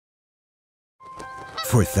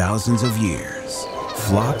For thousands of years,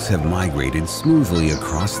 flocks have migrated smoothly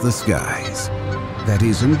across the skies. That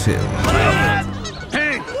is until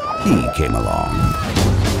he came along.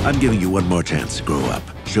 I'm giving you one more chance to grow up.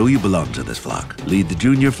 Show you belong to this flock. Lead the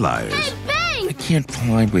junior flyers. Hey, Bang! I can't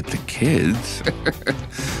fly with the kids.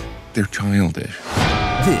 They're childish.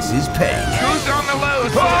 This is Peng. Who's on the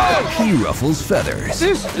loose? He ruffles feathers.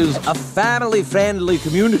 This is a family-friendly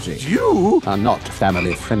community. You are not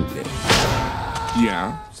family-friendly.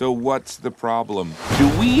 Yeah, so what's the problem? Do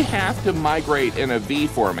we have to migrate in a V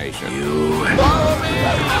formation? Follow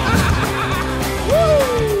me!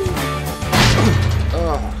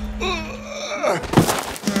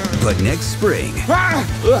 But next spring,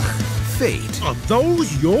 fate Are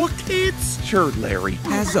those your kids? Sure, Larry.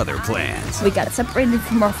 has other plans. We got separated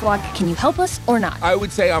from our flock. Can you help us or not? I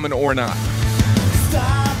would say I'm an or not.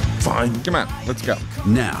 Fine. Come on, let's go.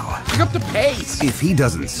 Now, Pick up the pace. if he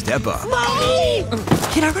doesn't step up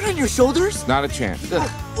Can I run on your shoulders? Not a chance.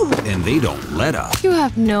 and they don't let up, You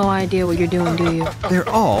have no idea what you're doing, do you? they're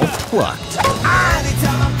all plucked.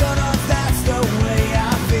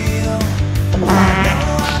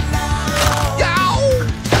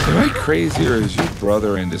 Am I crazy or is your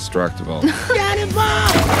brother indestructible?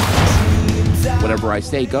 Whatever I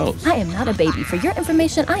say goes. I am not a baby. For your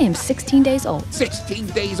information, I am 16 days old. 16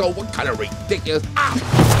 days old? What kind of ridiculous?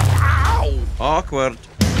 Ow! Awkward.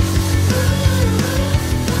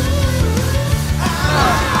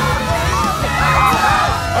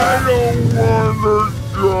 I don't want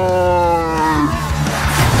to die.